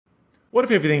What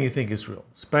if everything you think is real,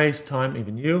 space, time,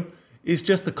 even you, is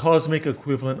just the cosmic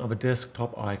equivalent of a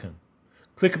desktop icon?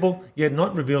 Clickable, yet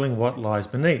not revealing what lies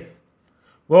beneath.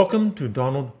 Welcome to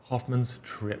Donald Hoffman's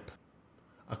trip.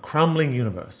 A crumbling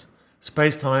universe,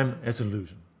 space-time as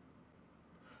illusion.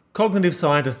 Cognitive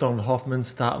scientist Donald Hoffman's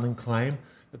startling claim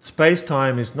that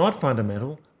space-time is not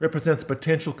fundamental represents a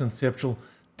potential conceptual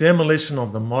demolition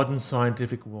of the modern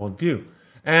scientific worldview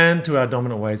and to our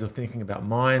dominant ways of thinking about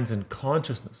minds and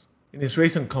consciousness. In his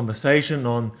recent conversation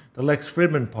on the Lex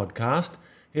Fridman podcast,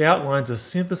 he outlines a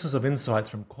synthesis of insights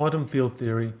from quantum field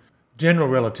theory, general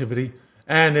relativity,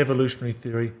 and evolutionary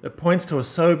theory that points to a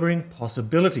sobering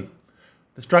possibility.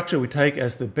 The structure we take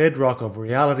as the bedrock of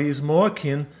reality is more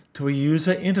akin to a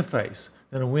user interface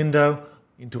than a window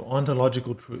into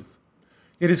ontological truth.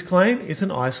 Yet his claim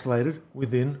isn't isolated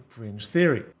within fringe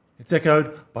theory. It's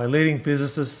echoed by leading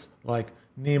physicists like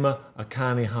Nima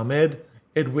Akani-Hamed,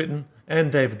 Ed Witten, and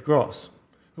David Gross,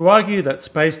 who argue that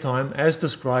space-time, as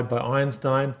described by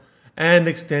Einstein and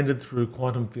extended through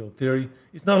quantum field theory,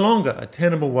 is no longer a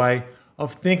tenable way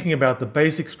of thinking about the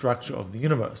basic structure of the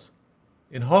universe.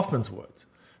 In Hoffman's words,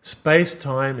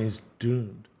 space-time is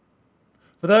doomed.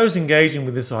 For those engaging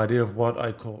with this idea of what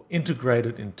I call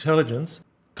integrated intelligence,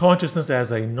 consciousness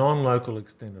as a non-local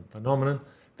extended phenomenon,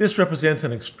 this represents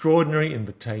an extraordinary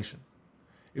invitation.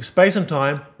 If space and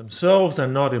time themselves are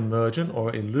not emergent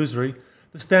or illusory,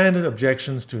 the standard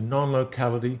objections to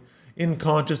non-locality in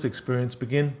conscious experience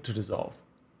begin to dissolve.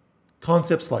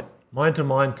 Concepts like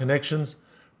mind-to-mind connections,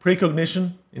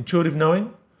 precognition, intuitive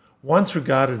knowing, once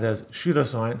regarded as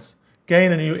pseudoscience,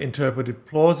 gain a new interpretive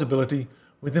plausibility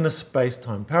within a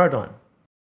space-time paradigm.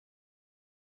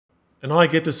 And I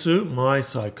get to sue my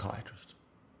psychiatrist.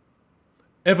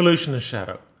 Evolution as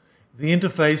shadow, the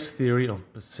interface theory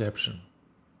of perception.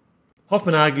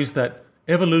 Hoffman argues that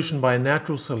evolution by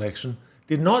natural selection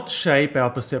did not shape our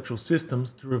perceptual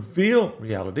systems to reveal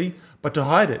reality, but to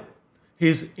hide it.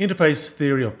 His interface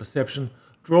theory of perception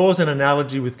draws an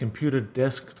analogy with computer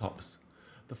desktops.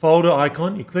 The folder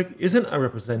icon you click isn't a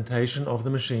representation of the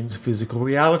machine's physical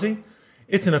reality.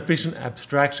 It's an efficient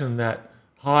abstraction that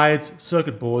hides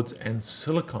circuit boards and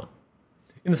silicon.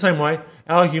 In the same way,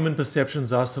 our human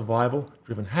perceptions are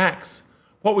survival-driven hacks.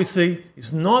 What we see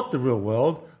is not the real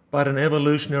world, but an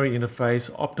evolutionary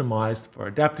interface optimized for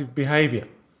adaptive behavior,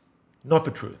 not for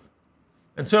truth,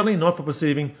 and certainly not for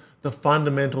perceiving the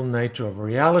fundamental nature of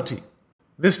reality.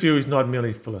 This view is not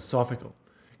merely philosophical.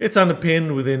 It's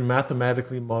underpinned within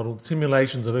mathematically modeled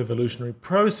simulations of evolutionary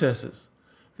processes.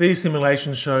 These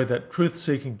simulations show that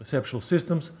truth-seeking perceptual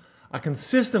systems are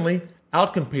consistently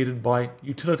outcompeted by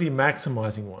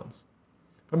utility-maximizing ones.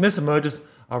 From this emerges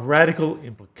a radical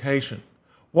implication.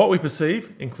 What we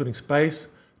perceive, including space,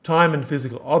 time, and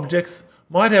physical objects,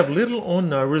 might have little or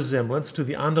no resemblance to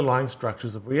the underlying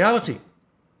structures of reality.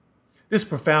 This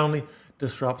profoundly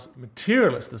disrupts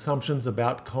materialist assumptions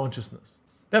about consciousness.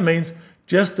 That means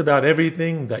just about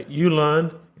everything that you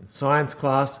learned in science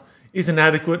class is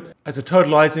inadequate as a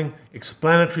totalizing,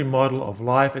 explanatory model of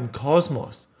life and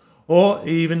cosmos, or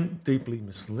even deeply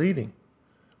misleading,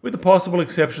 with the possible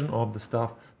exception of the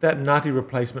stuff that nutty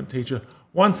replacement teacher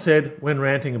once said when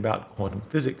ranting about quantum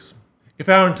physics. If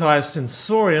our entire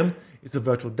sensorium is a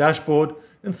virtual dashboard,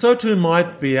 then so too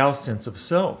might be our sense of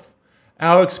self,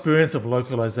 our experience of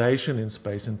localization in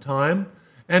space and time,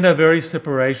 and our very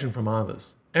separation from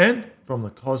others, and from the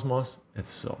cosmos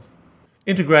itself.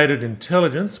 Integrated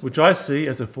intelligence, which I see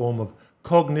as a form of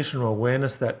cognition or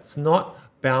awareness that's not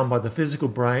bound by the physical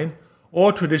brain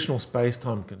or traditional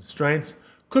space-time constraints,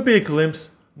 could be a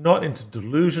glimpse not into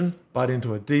delusion, but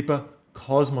into a deeper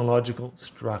cosmological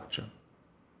structure.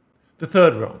 The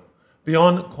third realm,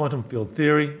 beyond quantum field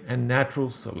theory and natural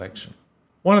selection.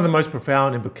 One of the most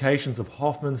profound implications of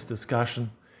Hoffman's discussion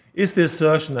is the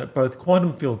assertion that both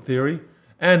quantum field theory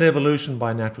and evolution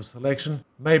by natural selection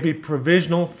may be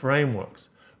provisional frameworks,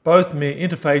 both mere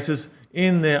interfaces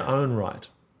in their own right.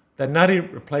 That nutty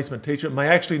replacement teacher may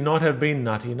actually not have been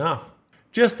nutty enough.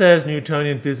 Just as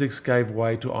Newtonian physics gave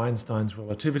way to Einstein's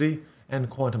relativity and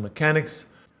quantum mechanics,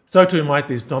 so too might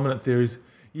these dominant theories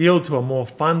yield to a more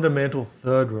fundamental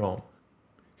third realm.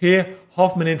 Here,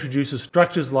 Hoffman introduces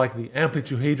structures like the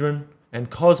amplituhedron and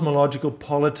cosmological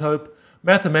polytope,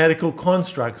 mathematical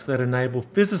constructs that enable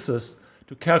physicists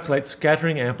to calculate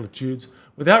scattering amplitudes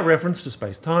without reference to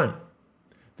space-time.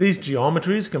 These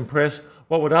geometries compress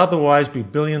what would otherwise be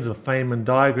billions of Feynman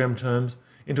diagram terms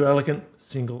into elegant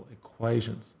single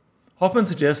equations. Hoffman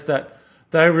suggests that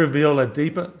they reveal a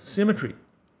deeper symmetry,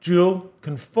 dual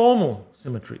conformal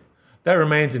symmetry, that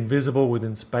remains invisible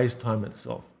within space-time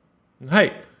itself. And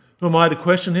hey, who am I to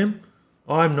question him?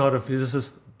 I'm not a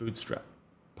physicist, bootstrap.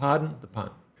 Pardon the pun.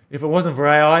 If it wasn't for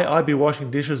AI, I'd be washing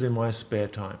dishes in my spare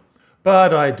time.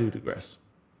 But I do digress.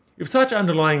 If such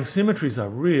underlying symmetries are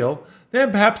real, then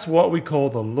perhaps what we call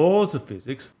the laws of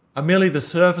physics are merely the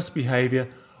surface behavior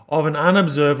of an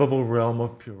unobservable realm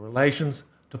of pure relations,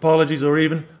 topologies, or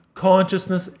even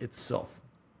consciousness itself.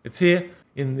 It's here,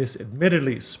 in this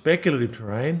admittedly speculative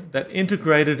terrain, that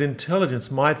integrated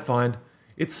intelligence might find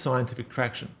its scientific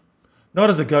traction. Not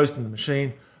as a ghost in the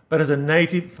machine, but as a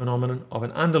native phenomenon of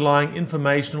an underlying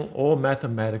informational or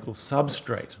mathematical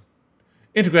substrate.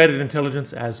 Integrated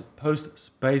intelligence as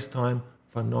post-space-time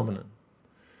phenomenon.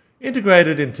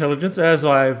 Integrated intelligence, as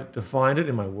I've defined it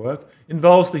in my work,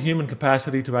 involves the human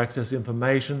capacity to access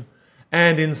information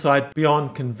and insight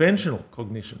beyond conventional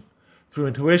cognition through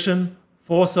intuition,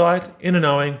 foresight, inner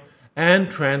knowing, and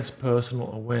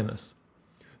transpersonal awareness.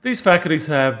 These faculties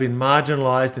have been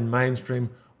marginalized in mainstream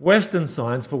Western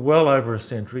science for well over a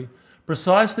century,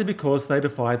 precisely because they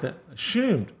defy the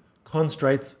assumed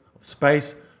constraints of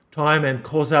space, time, and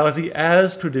causality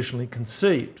as traditionally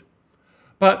conceived.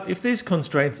 But if these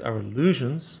constraints are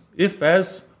illusions, if,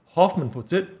 as Hoffman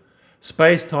puts it,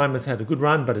 space-time has had a good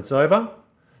run but it's over,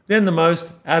 then the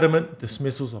most adamant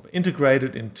dismissals of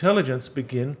integrated intelligence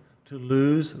begin to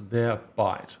lose their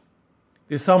bite.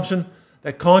 The assumption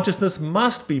that consciousness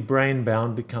must be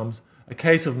brain-bound becomes a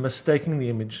case of mistaking the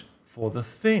image for the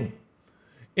thing.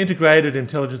 Integrated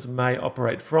intelligence may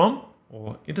operate from,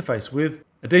 or interface with,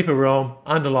 a deeper realm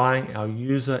underlying our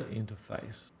user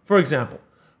interface. For example,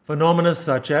 phenomena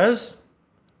such as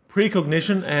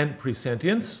precognition and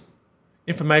presentience,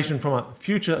 information from a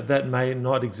future that may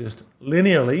not exist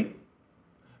linearly,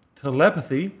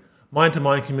 telepathy,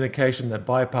 mind-to-mind communication that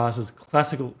bypasses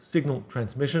classical signal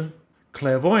transmission,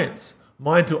 clairvoyance,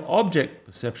 mind-to-object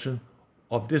perception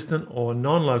of distant or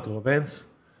non-local events,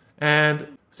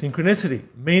 and synchronicity,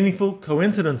 meaningful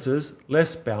coincidences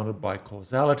less bounded by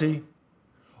causality.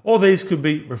 All these could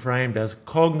be reframed as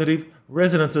cognitive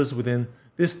resonances within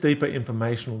this deeper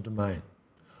informational domain.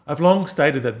 I've long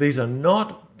stated that these are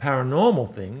not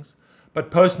paranormal things,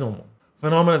 but postnormal,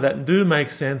 phenomena that do make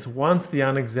sense once the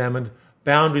unexamined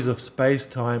boundaries of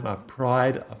space-time are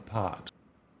pried apart.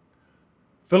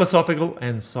 Philosophical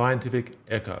and scientific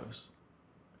echoes.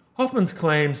 Hoffman's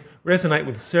claims resonate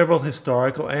with several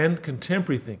historical and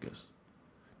contemporary thinkers.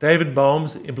 David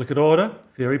Bohm's implicate order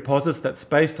theory posits that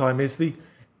space-time is the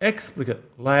explicate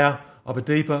layer of a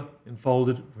deeper,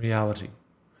 enfolded reality.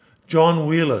 John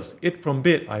Wheeler's it from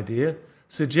bit idea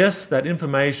suggests that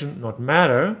information, not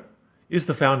matter, is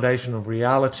the foundation of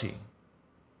reality.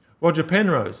 Roger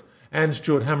Penrose and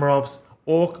Stuart Hameroff's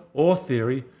OR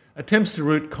theory attempts to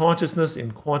root consciousness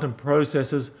in quantum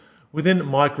processes within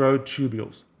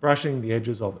microtubules, brushing the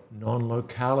edges of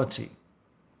non-locality.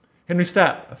 Henry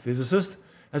Stapp, a physicist,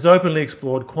 has openly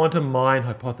explored quantum mind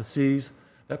hypotheses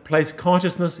that place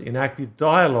consciousness in active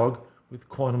dialogue with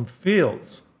quantum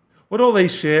fields. What all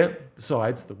these share,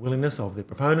 besides the willingness of their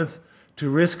proponents to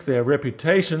risk their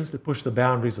reputations to push the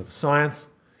boundaries of science,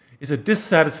 is a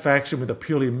dissatisfaction with a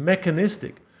purely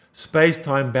mechanistic,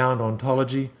 space-time bound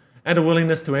ontology and a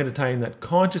willingness to entertain that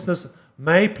consciousness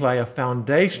may play a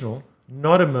foundational,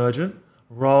 not emergent,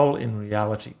 role in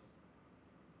reality.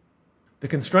 The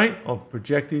constraint of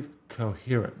projective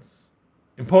coherence.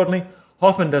 Importantly,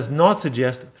 Hoffman does not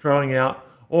suggest throwing out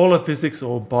all of physics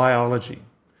or biology.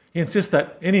 He insists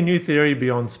that any new theory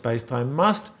beyond space-time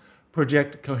must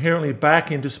project coherently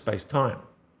back into space-time.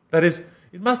 That is,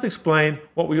 it must explain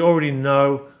what we already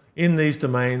know in these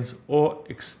domains or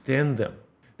extend them.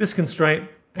 This constraint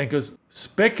anchors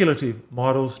speculative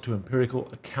models to empirical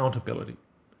accountability.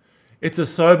 It's a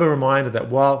sober reminder that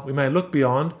while we may look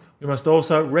beyond, we must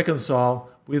also reconcile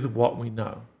with what we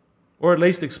know, or at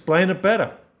least explain it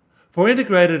better. For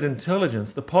integrated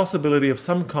intelligence, the possibility of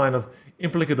some kind of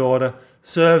implicate order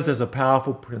serves as a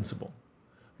powerful principle.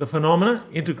 The phenomena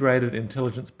integrated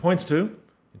intelligence points to,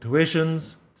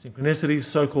 intuitions, synchronicities,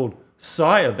 so-called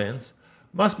psi events,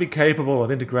 must be capable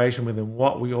of integration within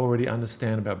what we already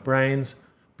understand about brains,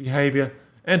 behavior,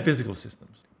 and physical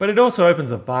systems. But it also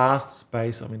opens a vast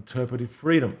space of interpretive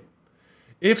freedom.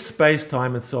 If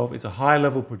space-time itself is a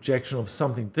high-level projection of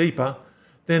something deeper,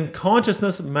 then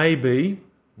consciousness may be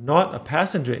not a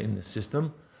passenger in this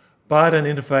system, but an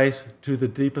interface to the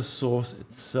deeper source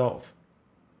itself.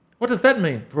 What does that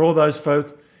mean for all those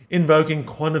folk invoking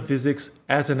quantum physics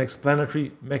as an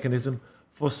explanatory mechanism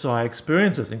for psi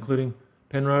experiences, including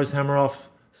Penrose, Hameroff,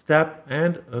 Stapp,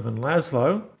 and Irvin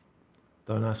Laszlo?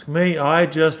 Don't ask me, I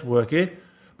just work here.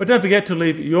 But don't forget to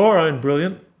leave your own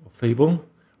brilliant, or feeble,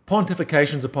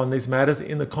 pontifications upon these matters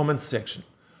in the comments section.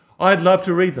 I'd love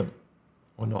to read them,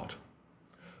 or not.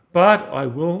 but I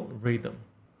will read them.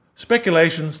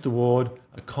 Speculations toward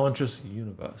a conscious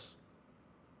universe.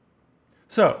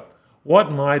 So,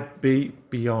 what might be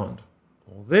beyond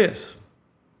all this?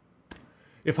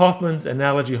 If Hoffman's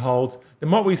analogy holds,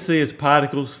 then what we see as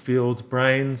particles, fields,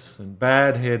 brains, and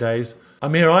bad hair days are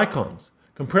mere icons,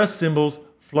 compressed symbols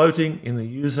floating in the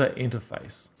user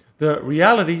interface. The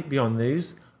reality beyond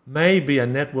these may be a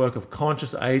network of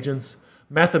conscious agents,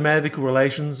 mathematical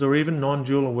relations, or even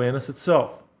non-dual awareness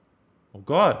itself, or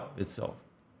God itself.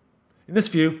 In this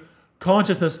view,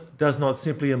 consciousness does not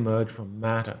simply emerge from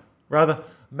matter. Rather,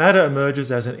 matter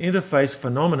emerges as an interface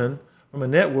phenomenon from a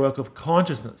network of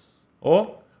consciousness,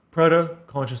 or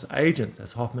proto-conscious agents,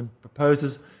 as Hoffman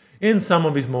proposes in some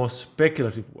of his more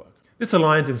speculative work. This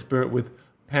aligns in spirit with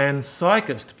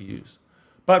panpsychist views,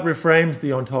 but reframes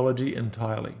the ontology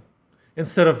entirely.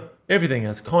 Instead of everything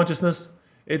as consciousness,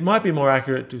 it might be more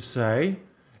accurate to say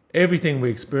everything we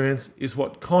experience is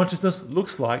what consciousness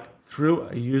looks like through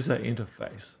a user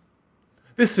interface.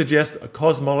 This suggests a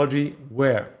cosmology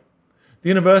where the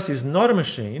universe is not a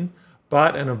machine,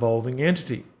 but an evolving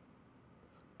entity.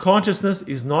 Consciousness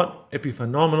is not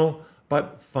epiphenomenal,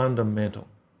 but fundamental.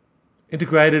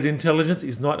 Integrated intelligence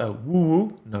is not a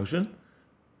woo-woo notion,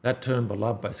 that term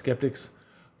beloved by skeptics,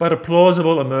 but a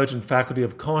plausible emergent faculty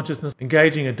of consciousness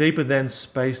engaging a deeper than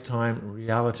space-time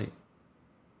reality.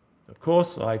 Of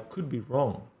course, I could be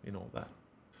wrong in all that.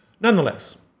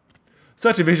 Nonetheless,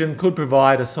 such a vision could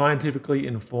provide a scientifically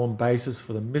informed basis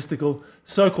for the mystical,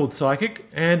 so-called psychic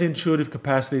and intuitive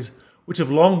capacities which have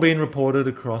long been reported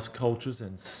across cultures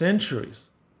and centuries.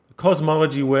 A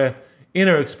cosmology where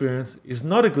inner experience is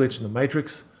not a glitch in the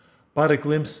matrix, but a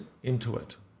glimpse into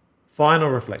it. Final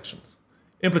reflections.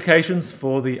 Implications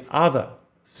for the other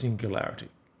singularity.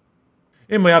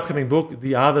 In my upcoming book,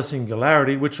 The Other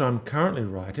Singularity, which I'm currently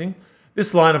writing,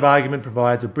 this line of argument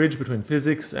provides a bridge between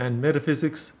physics and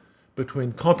metaphysics,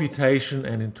 between computation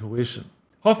and intuition.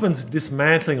 Hoffman's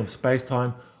dismantling of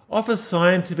space-time offers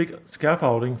scientific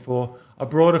scaffolding for a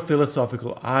broader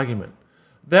philosophical argument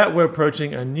that we're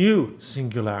approaching a new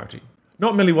singularity,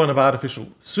 not merely one of artificial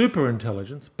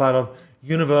superintelligence, but of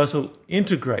universal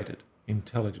integrated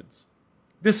intelligence.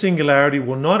 This singularity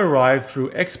will not arrive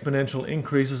through exponential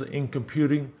increases in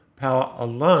computing power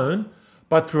alone,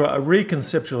 but through a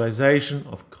reconceptualization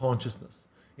of consciousness,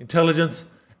 intelligence,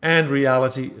 and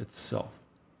reality itself.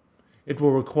 It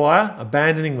will require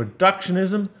abandoning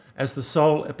reductionism as the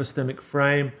sole epistemic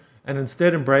frame and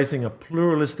instead embracing a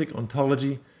pluralistic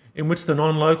ontology in which the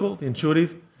non-local, the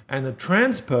intuitive, and the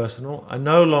transpersonal are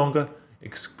no longer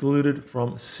excluded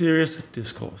from serious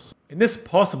discourse. In this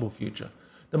possible future,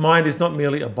 the mind is not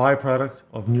merely a byproduct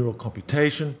of neural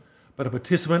computation, but a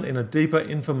participant in a deeper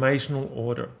informational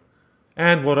order.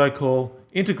 And what I call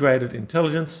integrated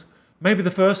intelligence may be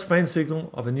the first faint signal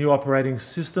of a new operating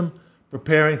system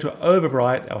preparing to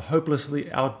overwrite our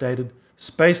hopelessly outdated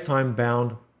space-time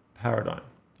bound paradigm.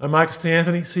 I'm Marcus T.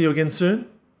 Anthony. See you again soon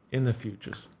in the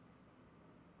futures.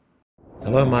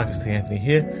 Hello, Marcus T. Anthony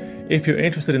here. If you're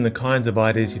interested in the kinds of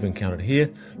ideas you've encountered here,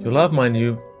 you'll love my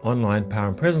new online Power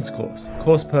and Presence course. The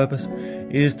course purpose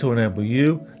is to enable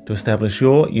you to establish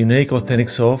your unique, authentic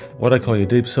self, what I call your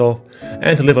deep self,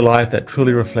 and to live a life that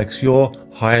truly reflects your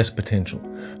highest potential,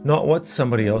 not what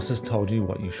somebody else has told you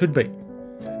what you should be.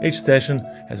 Each session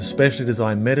has a specially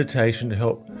designed meditation to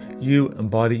help you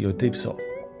embody your deep self.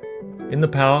 In the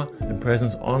Power and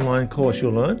Presence online course,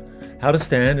 you'll learn how to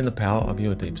stand in the power of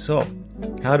your deep self,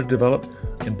 how to develop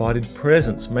embodied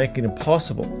presence, making it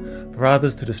impossible for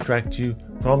others to distract you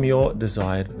from your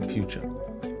desired future,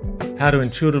 how to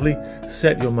intuitively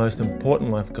set your most important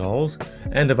life goals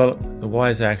and develop the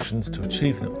wise actions to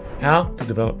achieve them, how to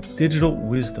develop digital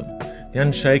wisdom, the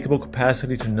unshakable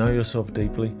capacity to know yourself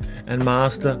deeply and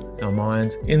master our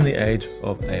minds in the age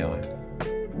of AI.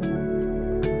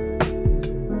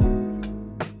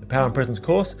 The Power and Presence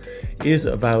course is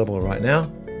available right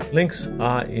now. Links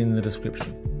are in the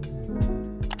description.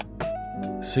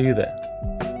 See you there.